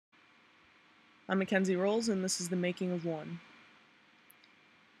I'm Mackenzie Rolls, and this is the making of one.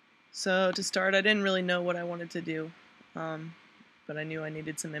 So to start, I didn't really know what I wanted to do, but I knew I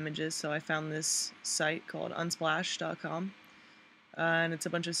needed some images, so I found this site called Unsplash.com, and it's a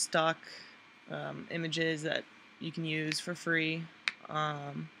bunch of stock images that you can use for free.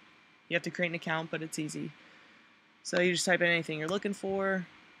 You have to create an account, but it's easy. So you just type in anything you're looking for.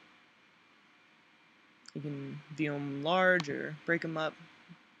 You can view them large or break them up,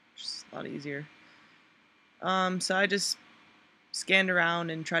 just a lot easier. So I just scanned around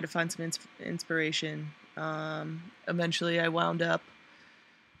and tried to find some inspiration. Eventually, I wound up,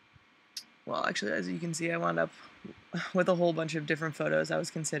 well, actually, as you can see, I wound up with a whole bunch of different photos I was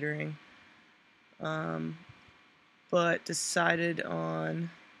considering, but decided on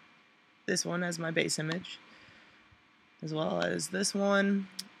this one as my base image, as well as this one,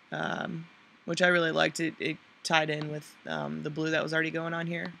 which I really liked. It tied in with the blue that was already going on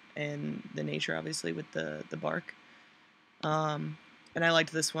here, and the nature, obviously, with the bark. And I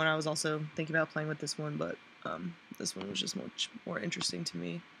liked this one. I was also thinking about playing with this one, but this one was just much more interesting to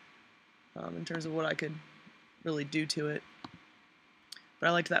me in terms of what I could really do to it. But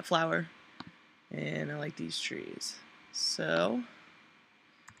I liked that flower, and I like these trees. So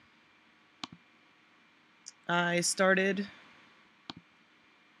I started,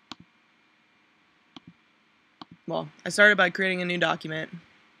 I started by creating a new document,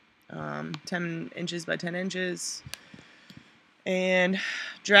 10 inches by 10 inches, and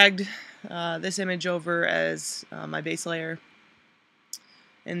dragged this image over as my base layer.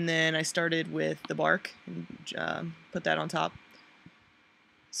 And then I started with the bark and put that on top.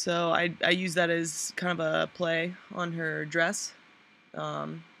 So I use that as kind of a play on her dress,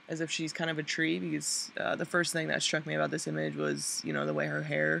 as if she's kind of a tree, because the first thing that struck me about this image was, the way her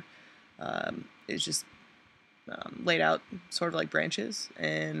hair is just laid out sort of like branches,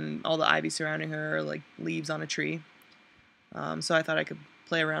 and all the ivy surrounding her are like leaves on a tree. So I thought I could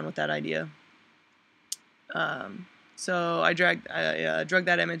play around with that idea. So I drug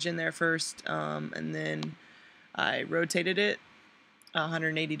that image in there first, and then I rotated it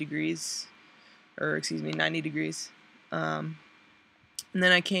 180 degrees, or excuse me, 90 degrees. And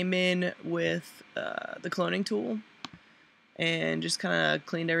then I came in with the cloning tool and just kind of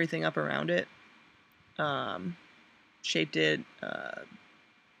cleaned everything up around it. Shaped it.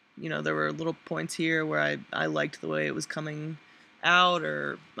 There were little points here where I liked the way it was coming out,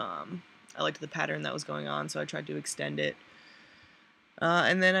 or I liked the pattern that was going on, so I tried to extend it.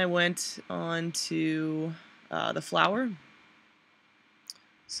 And then I went on to the flower.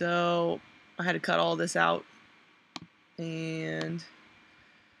 So I had to cut all this out, and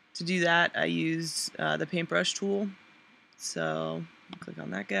to do that I used the paintbrush tool. So click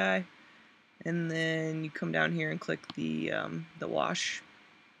on that guy, and then you come down here and click the wash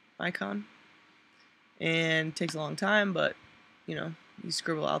icon. And it takes a long time, but you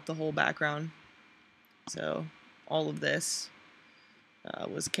scribble out the whole background. So all of this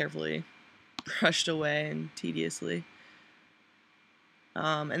was carefully brushed away and tediously.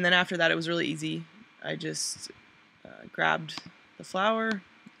 And then after that, it was really easy. I just grabbed the flower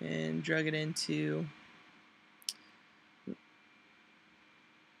and drug it into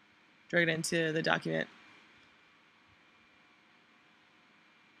the document.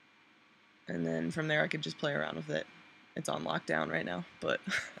 And then from there I could just play around with it. It's on lockdown right now, but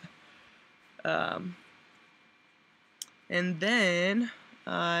and then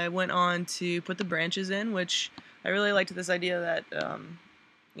I went on to put the branches in, which I really liked this idea that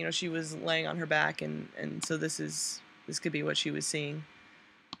she was laying on her back, and so this could be what she was seeing.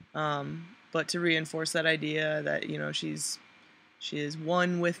 But to reinforce that idea that she is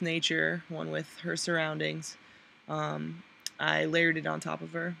one with nature, one with her surroundings, I layered it on top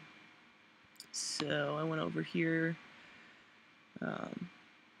of her. So I went over here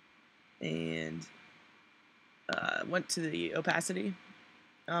and went to the opacity,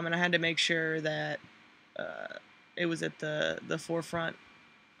 and I had to make sure that it was at the forefront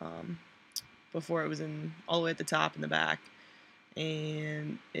before it was in all the way at the top and the back,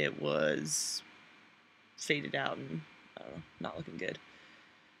 and it was faded out and not looking good.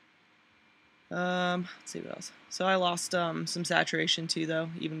 Let's see what else. So I lost some saturation too, though,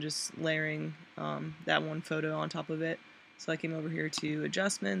 even just layering that one photo on top of it. So I came over here to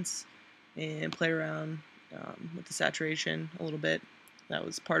adjustments and played around with the saturation a little bit. That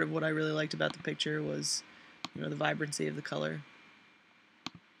was part of what I really liked about the picture, was the vibrancy of the color.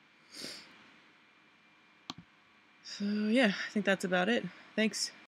 So yeah, I think that's about it. Thanks.